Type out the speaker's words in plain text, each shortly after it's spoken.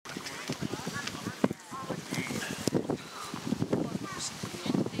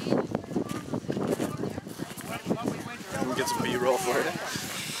roll for it.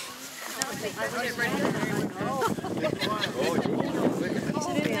 Is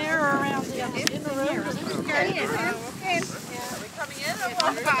it in there or around the in the room? Okay. Are we coming in or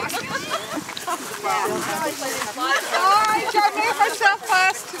what? Alright, I made myself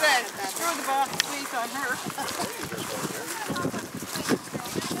fast today. Throw the bottom sweet on her.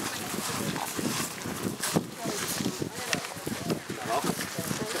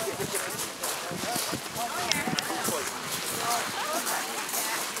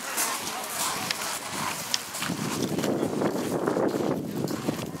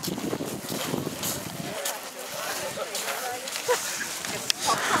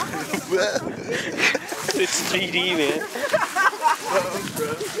 It's GD, man.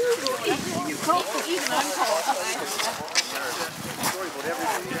 Even uncalled.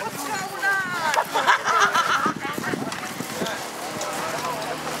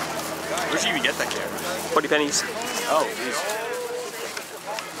 Where'd you even get that camera? 40 pennies. Oh, geez.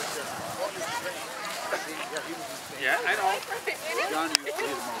 Yeah, I know.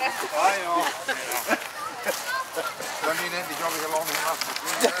 I know. I mean, Degiobbi along the house.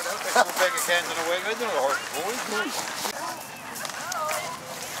 That's big a can in a way. I don't know.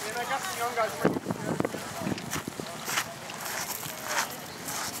 I got some young guys.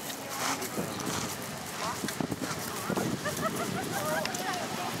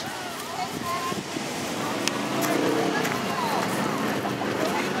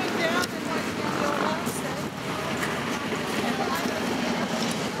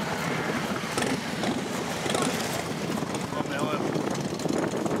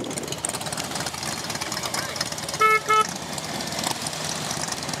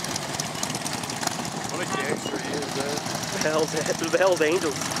 The hell's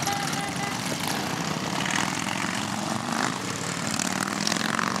Angels?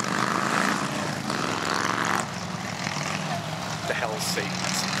 The hell's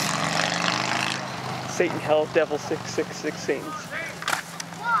Satan's? Satan, hell, devil, 666 Satans.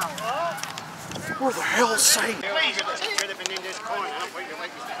 Where the hell's Satan? Should have been in this corner.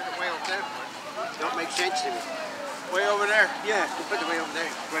 Don't make sense to me. Way over there. Yeah, put the way over there.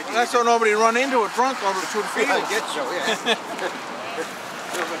 Right Well, that's so nobody run into a drunk over through the field. I get so, yeah.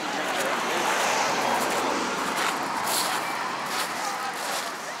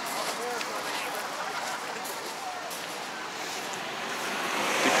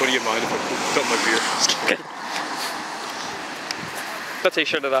 What do you mind if I dump my beer? Let's say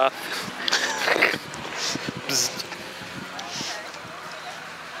shut it off.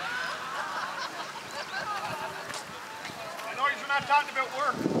 I know you're not talking about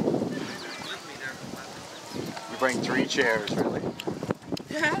work. You bring 3 chairs, really.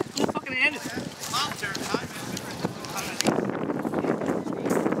 Yeah, who fucking ended it?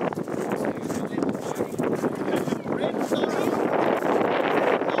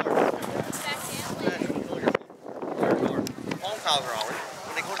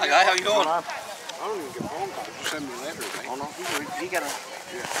 Hi guy, how you doing? I don't even get phone calls. You send me letters. Oh no, he got a. Yeah.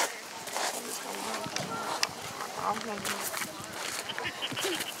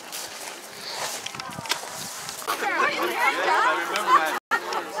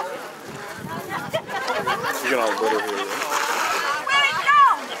 You got all butter here. Where'd you go?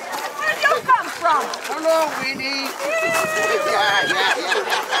 Where'd you come from? Hello, Winnie.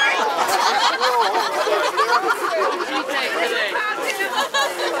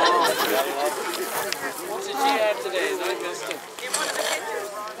 What did she have today? I missed it.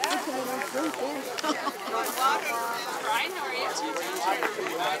 Brian, how are you?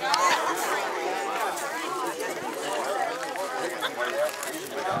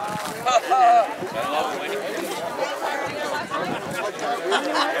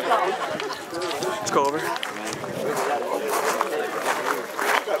 Let's go over.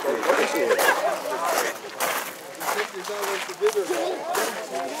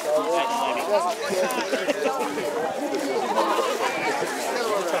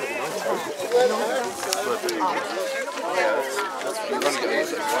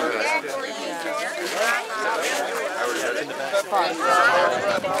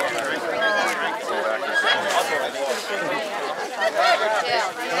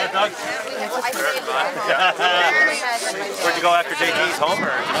 Where'd you go after JT's home or?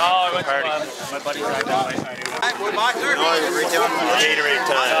 No, I went to my buddy's side. Gatorade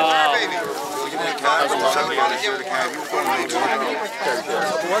time.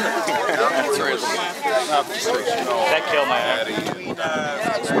 That killed my ass.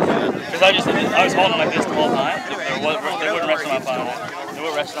 Because I was holding like this the whole time. They wouldn't rest on my phone. They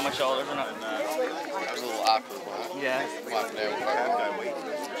wouldn't rest on my shoulders or nothing. That was a little awkward, Yeah. walking down.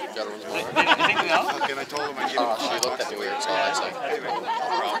 The other one's more. And I told him I'd give him She looked at me weird, so I said, Anyway,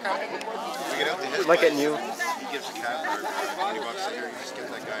 we get out to his Like at you. He gives a cat $20 a year. You just get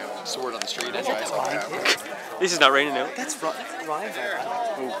that guy out. it's the word on the street anyway. This is not raining now. That's Ryan.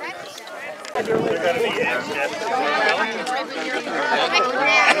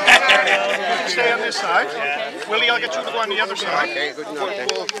 Stay on this side. Willie, I'll get you to go on the other side. Okay, good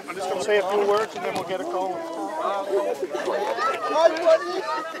enough. I'm just going to say a few words and then we'll get it going.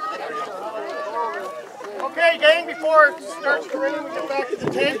 Okay, gang, before it starts to rain, we get back to the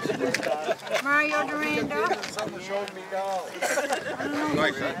tent. Mario Durando. Someone showed me down.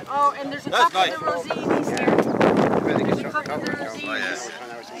 Oh, and there's a couple of the Rosinis here. There's a couple of the Rosinis.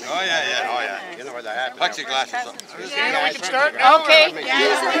 Oh, yeah. You know where that happened. Plexiglass or something. Yeah, we can start now. Okay. We look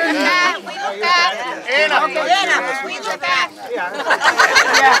back. Anna. We look back.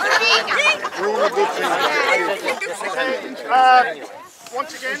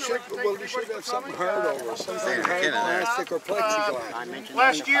 Once again, We should have something hard over, something hard plastic or plexiglass.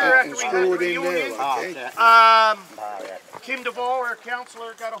 last year after we Screw had it the in reunion, there, Kim DeVoe, our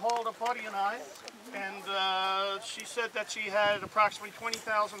councillor, got a hold of Buddy and I, and she said that she had approximately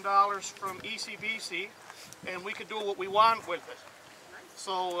 $20,000 from ECBC, and we could do what we want with it.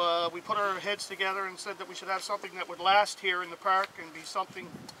 So we put our heads together and said that we should have something that would last here in the park and be something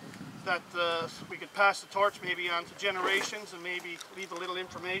that we could pass the torch maybe on to generations and maybe leave a little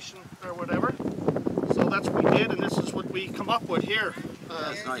information or whatever. So that's what we did, and this is what we come up with here.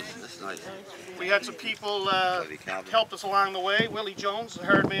 That's nice, that's nice. We had some people helped us along the way. Willie Jones, a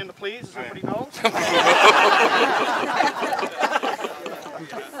hard man to please, as everybody knows.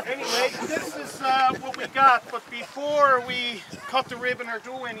 Anyway, this is what we got, but before we cut the ribbon or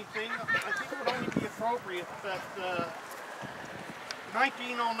do anything, I think it would only be appropriate that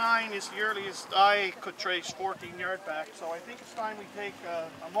 1909 is the earliest I could trace 14 yard back, so I think it's time we take a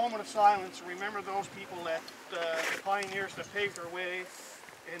moment of silence and remember those people that, the pioneers that paved our way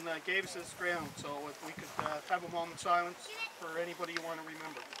and gave us this ground. So if we could have a moment of silence for anybody you want to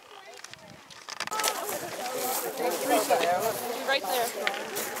remember. Right there.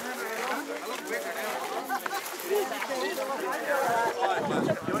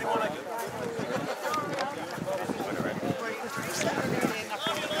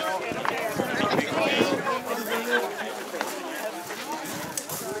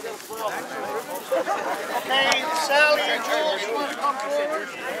 Okay, Sally and Jules, you want to come forward?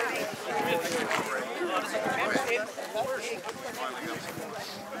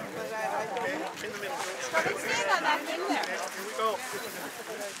 In the middle. Here we go.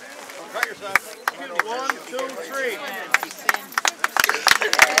 Cut yourself. 1, 2, 3.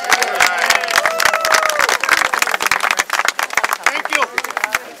 Thank you.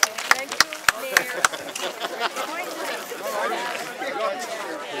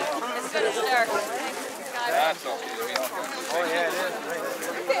 It's going to start. Oh yeah, it is.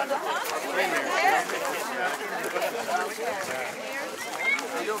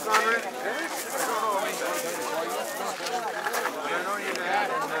 You Conrad? I know you dad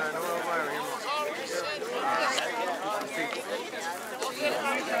and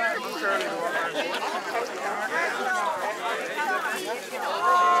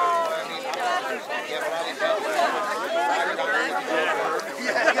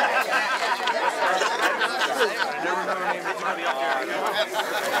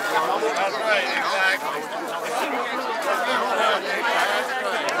That's right, exactly.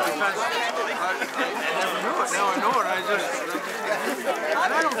 I never knew it. Now I know it. I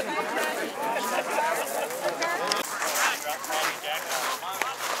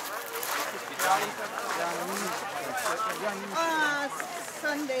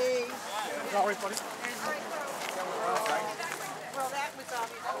Sunday. all right, buddy. Well, that was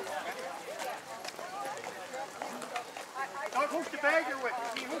Don't hook the bag you're with.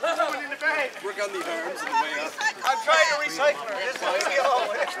 See who's going in the bag. Work on these arms on the way up. I'm trying to recycle her. This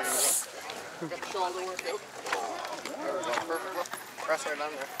Got the shoulder work out. Perfect. Press right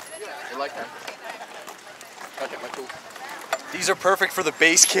on there. You like that? I'll get my tool. These are perfect for the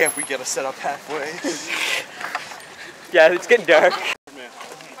base camp we get to set up halfway. Yeah, it's getting dark.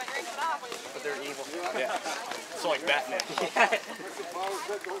 But they're evil. Yeah. So like Batman. Yeah.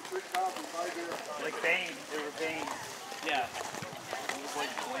 Like Bane. They were Bane. Yeah. It was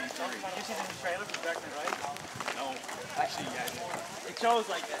like 23. Did you see the trailer for Dark Knight Rises? No. Actually, yeah. It shows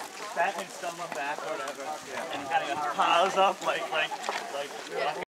like Batman stumbling back or whatever. And he kind of piles up like